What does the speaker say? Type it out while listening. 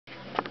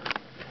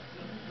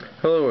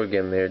Hello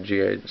again there,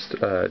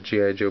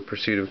 G.I. Joe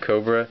Pursuit of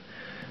Cobra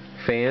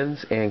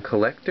fans and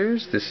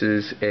collectors. This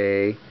is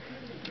a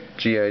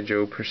G.I.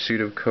 Joe Pursuit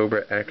of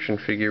Cobra action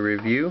figure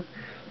review,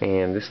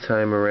 and this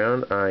time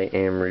around I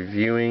am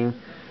reviewing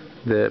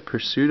the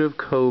Pursuit of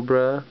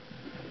Cobra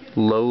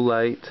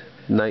low-light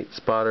Night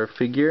Spotter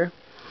figure.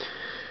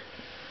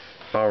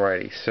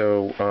 Alrighty,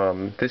 so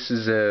this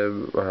is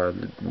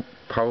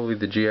probably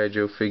the G.I.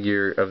 Joe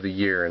figure of the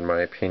year in my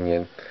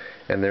opinion.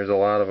 And there's a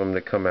lot of them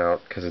to come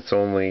out because it's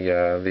only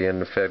the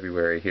end of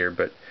February here,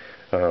 but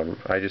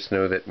I just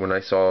know that when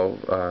I saw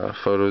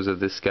photos of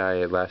this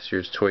guy at last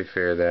year's Toy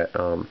Fair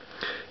that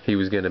he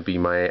was going to be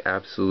my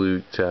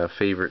absolute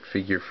favorite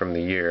figure from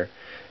the year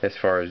as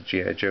far as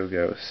G.I. Joe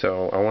goes.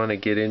 So I want to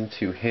get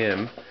into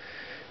him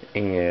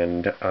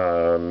and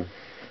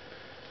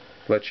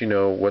let you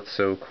know what's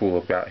so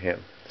cool about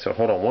him. So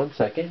hold on one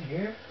second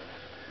here.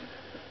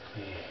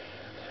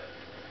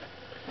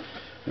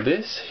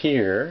 This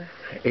here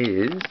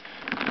is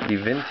the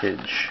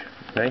vintage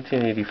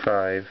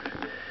 1985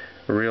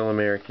 Real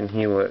American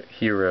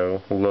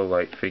Hero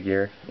low-light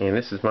figure, and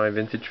this is my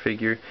vintage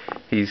figure.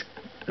 He's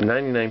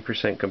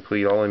 99%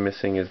 complete. All I'm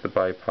missing is the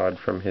bipod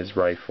from his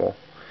rifle,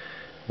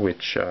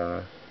 which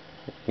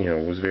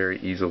was very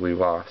easily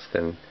lost,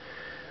 and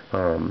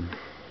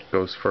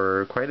goes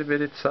for quite a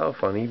bit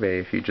itself on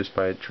eBay if you just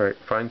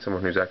find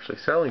someone who's actually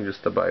selling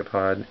just the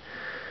bipod.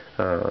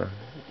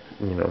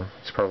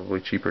 It's probably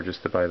cheaper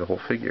just to buy the whole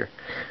figure.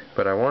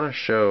 But I want to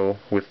show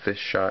with this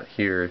shot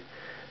here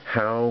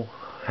how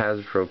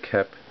Hasbro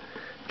kept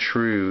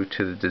true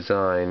to the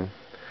design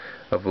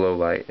of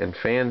Lowlight. And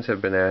fans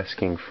have been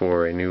asking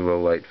for a new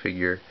Lowlight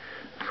figure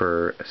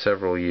for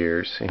several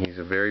years, and he's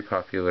a very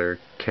popular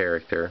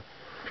character.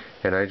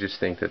 And I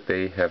just think that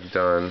they have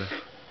done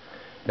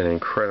an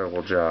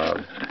incredible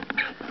job,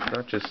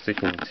 not just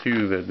sticking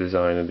to the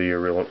design of the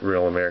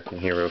Real American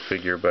Hero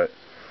figure, but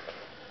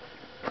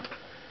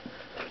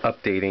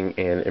updating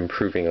and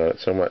improving on it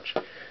so much.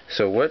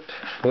 So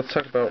let's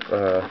talk about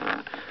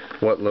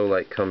what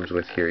Lowlight comes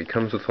with here. He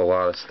comes with a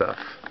lot of stuff.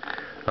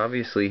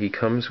 Obviously he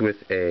comes with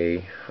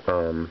a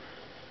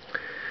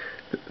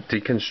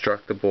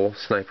deconstructible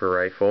sniper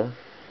rifle,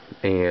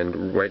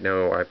 and right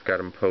now I've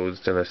got him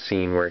posed in a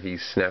scene where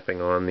he's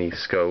snapping on the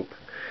scope.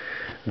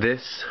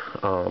 This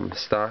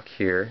stock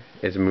here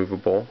is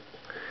movable,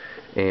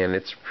 and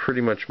it's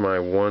pretty much my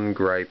one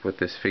gripe with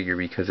this figure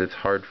because it's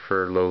hard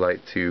for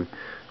Lowlight to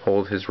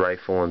hold his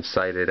rifle and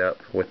sight it up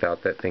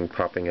without that thing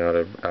popping out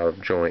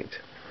of joint.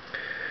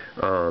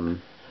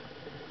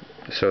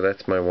 So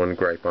that's my one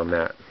gripe on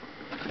that.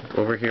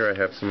 Over here I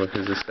have some of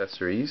his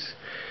accessories.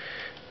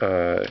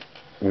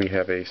 We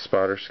have a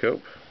spotter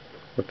scope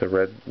with the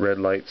red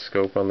light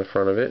scope on the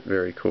front of it.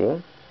 Very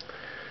cool.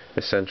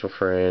 Essential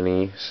for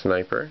any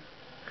sniper.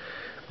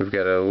 We've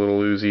got a little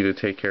Uzi to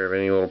take care of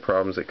any little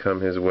problems that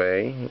come his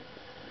way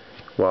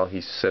while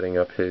he's setting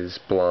up his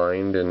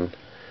blind and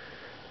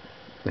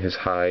his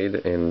hide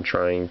and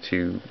trying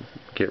to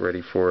get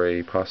ready for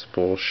a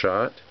possible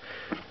shot.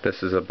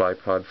 This is a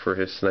bipod for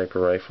his sniper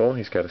rifle.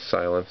 He's got a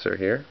silencer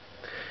here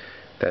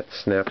that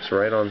snaps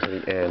right onto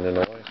the end, and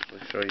I'll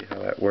actually show you how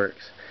that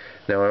works.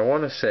 Now I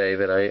want to say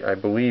that I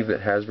believe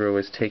that Hasbro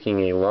is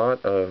taking a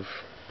lot of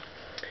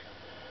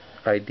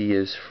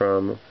ideas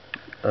from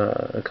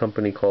a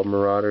company called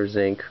Marauders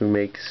Inc. who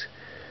makes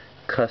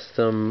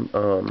custom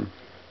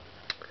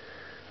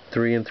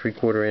 3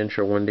 3/4 inch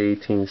or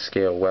 1:18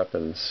 scale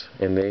weapons,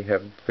 and they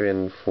have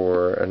been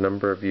for a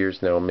number of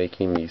years now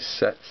making these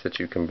sets that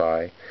you can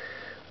buy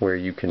where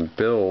you can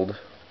build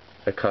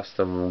a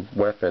custom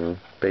weapon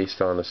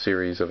based on a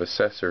series of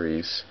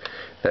accessories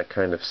that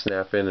kind of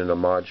snap in a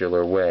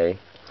modular way,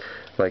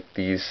 like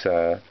these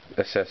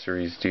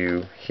accessories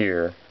do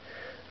here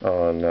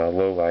on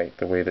Lowlight.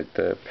 The way that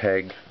the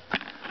peg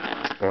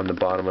on the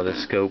bottom of the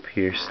scope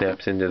here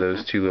snaps into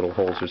those two little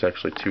holes. There's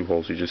actually two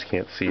holes, you just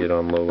can't see it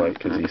on Lowlight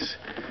because he's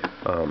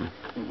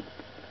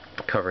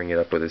covering it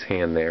up with his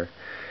hand there.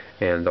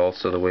 And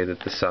also the way that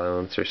the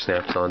silencer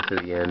snaps onto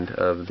the end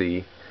of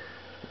the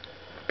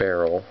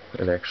barrel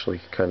and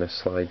actually kind of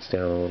slides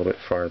down a little bit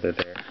farther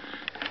there.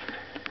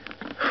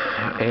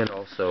 And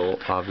also,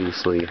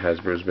 obviously,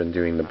 Hasbro's been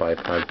doing the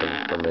bipod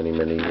thing for many,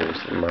 many years.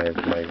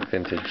 My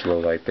vintage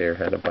Lowlight there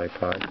had a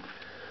bipod.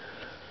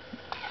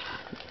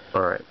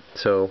 Alright,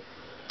 so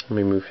let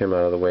me move him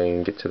out of the way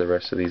and get to the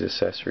rest of these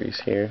accessories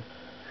here.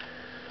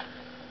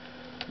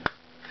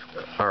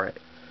 Alright,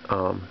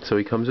 so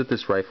he comes with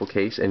this rifle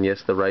case, and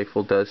yes, the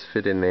rifle does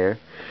fit in there,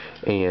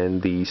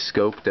 and the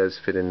scope does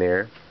fit in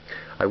there.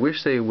 I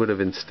wish they would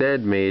have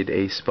instead made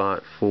a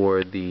spot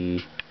for the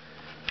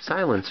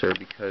silencer,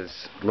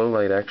 because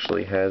Lowlight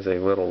actually has a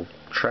little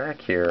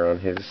track here on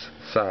his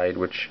side,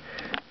 which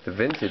the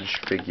vintage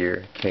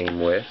figure came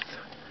with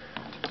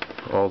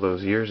all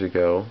those years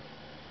ago.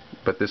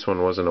 But this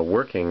one wasn't a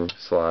working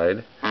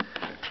slide,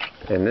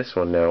 and this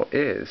one now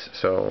is,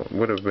 so it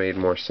would have made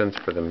more sense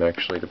for them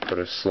actually to put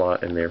a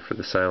slot in there for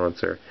the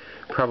silencer.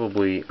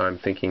 Probably, I'm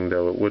thinking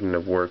though, it wouldn't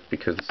have worked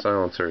because the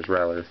silencer is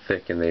rather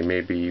thick and they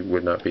maybe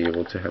would not be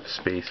able to have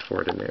space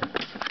for it in there.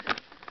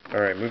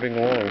 Alright, moving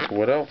along to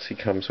what else he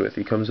comes with.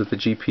 He comes with the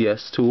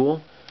GPS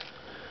tool,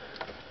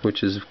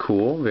 which is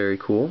cool, very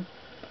cool.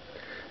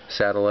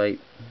 Satellite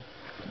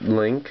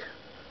link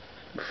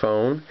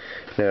phone.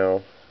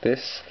 Now,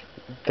 this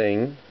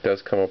thing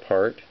does come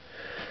apart.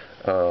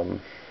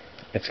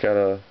 It's got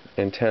a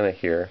antenna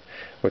here,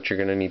 which you're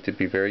going to need to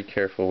be very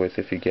careful with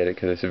if you get it,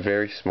 because it's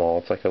very small.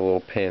 It's like a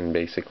little pin,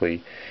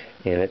 basically,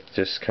 and it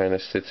just kind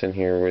of sits in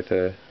here with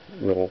a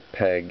little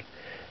peg,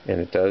 and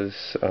it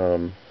does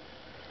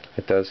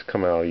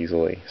come out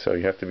easily, so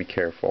you have to be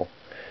careful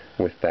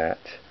with that.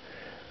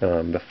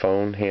 The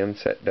phone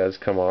handset does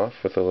come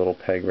off with a little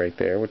peg right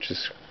there, which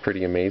is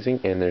pretty amazing,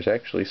 and there's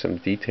actually some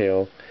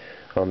detail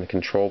on the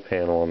control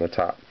panel on the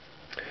top.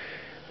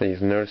 Now you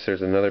notice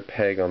there's another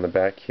peg on the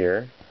back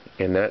here,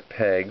 and that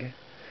peg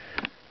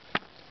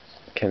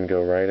can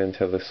go right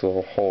into this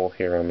little hole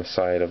here on the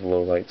side of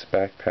Lowlight's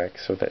backpack,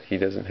 so that he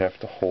doesn't have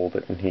to hold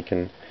it and he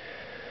can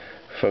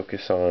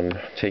focus on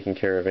taking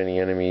care of any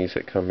enemies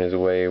that come his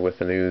way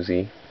with an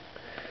Uzi.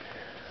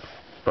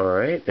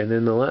 Alright, and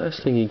then the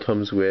last thing he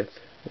comes with,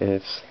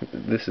 and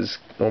this is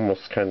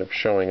almost kind of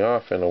showing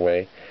off in a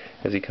way,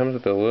 is he comes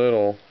with a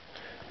little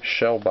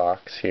shell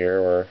box here,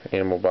 or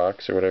ammo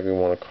box, or whatever you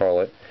want to call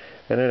it,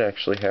 and it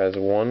actually has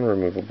one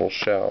removable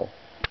shell.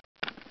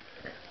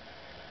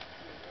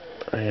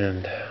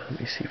 And let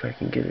me see if I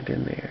can get it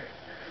in there.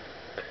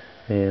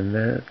 And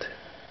that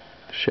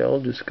shell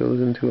just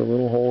goes into a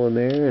little hole in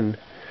there, and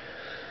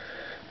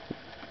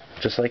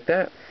just like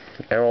that.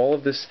 And all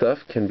of this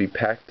stuff can be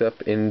packed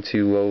up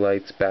into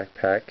Lowlight's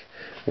backpack,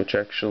 which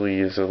actually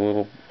is a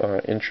little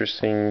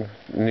interesting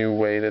new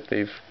way that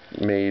they've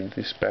made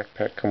this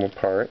backpack come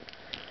apart.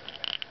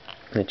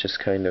 It just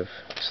kind of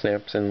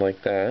snaps in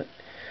like that,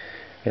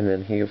 and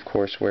then he of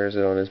course wears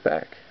it on his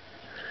back.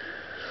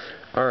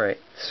 Alright,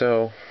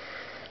 so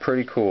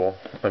pretty cool.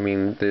 I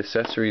mean, the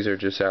accessories are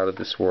just out of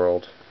this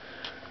world.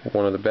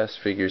 One of the best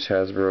figures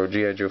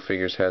G.I.Joe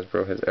figures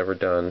Hasbro has ever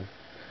done.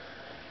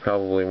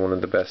 Probably one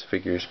of the best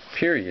figures,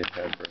 period,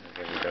 Hasbro has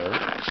ever done.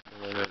 I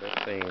know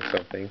that's saying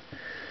something.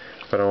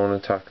 But I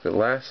want to talk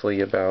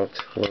lastly about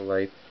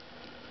Lowlight,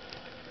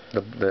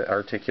 the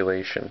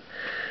articulation.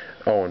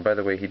 Oh, and by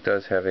the way, he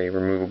does have a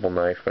removable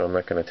knife, but I'm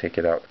not going to take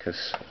it out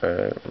because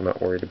I'm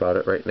not worried about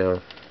it right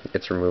now.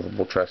 It's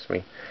removable, trust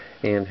me.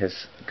 And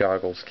his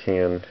goggles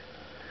can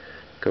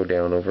go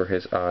down over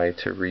his eye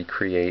to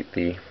recreate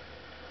the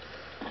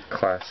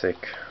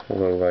classic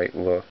Lowlight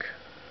look,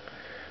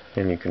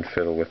 and you can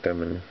fiddle with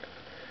them and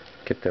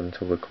get them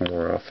to look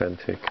more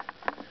authentic.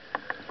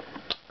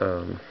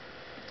 So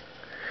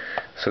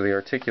the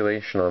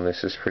articulation on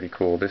this is pretty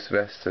cool. This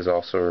vest is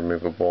also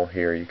removable.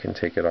 Here you can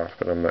take it off,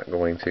 but I'm not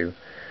going to.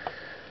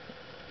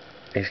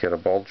 He's got a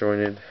ball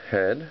jointed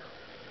head,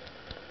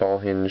 ball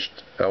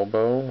hinged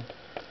elbow,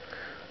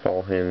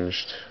 ball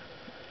hinged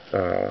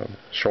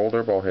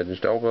shoulder, ball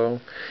hinged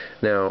elbow.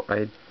 Now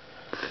I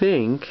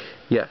think,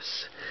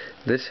 yes,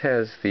 this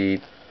has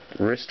the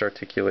wrist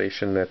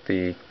articulation that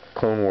the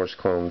Clone Wars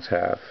clones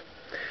have.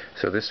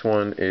 So this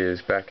one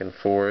is back and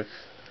forth,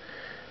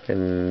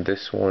 and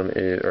this one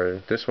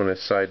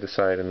is side to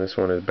side, and this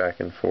one is back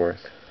and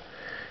forth.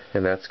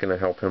 And that's going to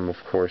help him,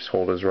 of course,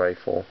 hold his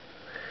rifle.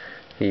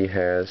 He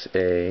has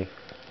a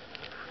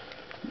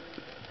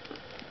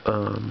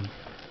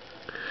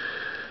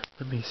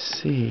let me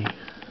see.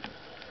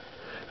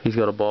 He's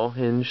got a ball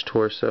hinged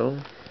torso.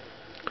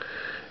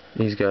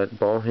 He's got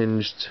ball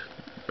hinged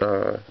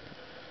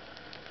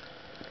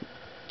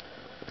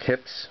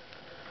hips,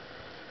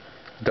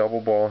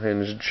 double ball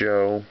hinged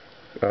Joe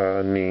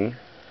knee,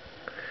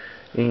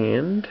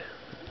 and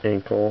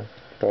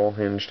ball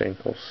hinged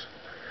ankles.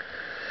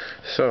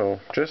 So,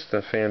 just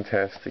a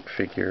fantastic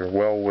figure,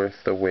 well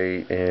worth the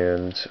wait,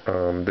 and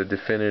the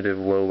definitive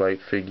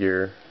Lowlight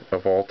figure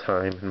of all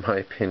time, in my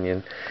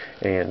opinion,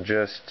 and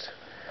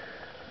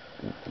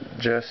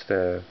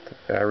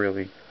I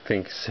really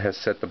think has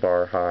set the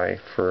bar high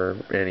for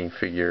any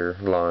figure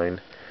line,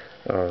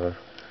 and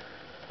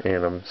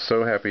I'm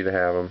so happy to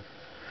have him.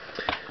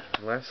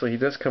 And lastly, he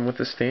does come with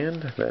a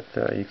stand that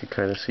you could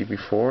kind of see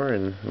before,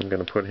 and I'm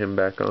going to put him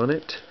back on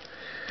it,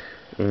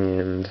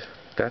 and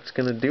that's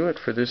going to do it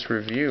for this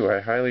review.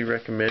 I highly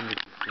recommend if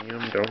you see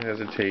him, don't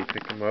hesitate,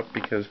 pick him up,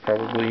 because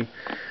probably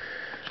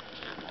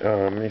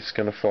it's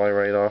going to fly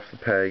right off the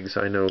pegs.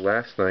 I know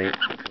last night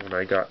when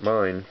I got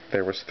mine,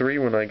 there was 3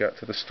 when I got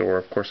to the store.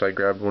 Of course I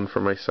grabbed one for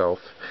myself,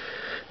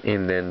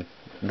 and then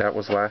that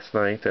was last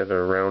night at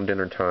around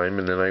dinner time,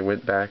 and then I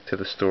went back to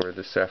the store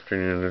this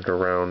afternoon at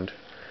around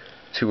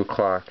 2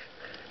 o'clock,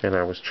 and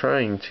I was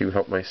trying to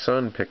help my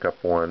son pick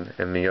up one,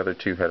 and the other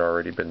 2 had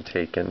already been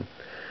taken.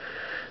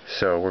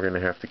 So we're going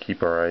to have to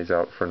keep our eyes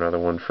out for another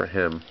one for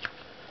him.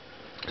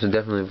 So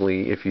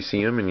definitely, if you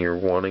see him and you're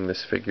wanting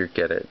this figure,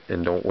 get it,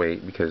 and don't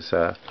wait, because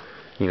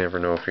you never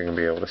know if you're going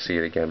to be able to see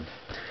it again.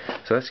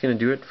 So that's going to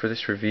do it for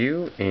this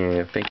review,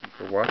 and thank you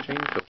for watching.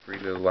 Feel free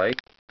to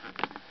like,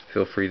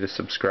 feel free to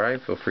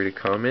subscribe, feel free to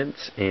comment,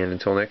 and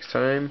until next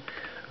time,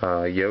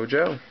 Yo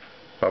Joe.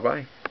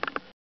 Bye-bye.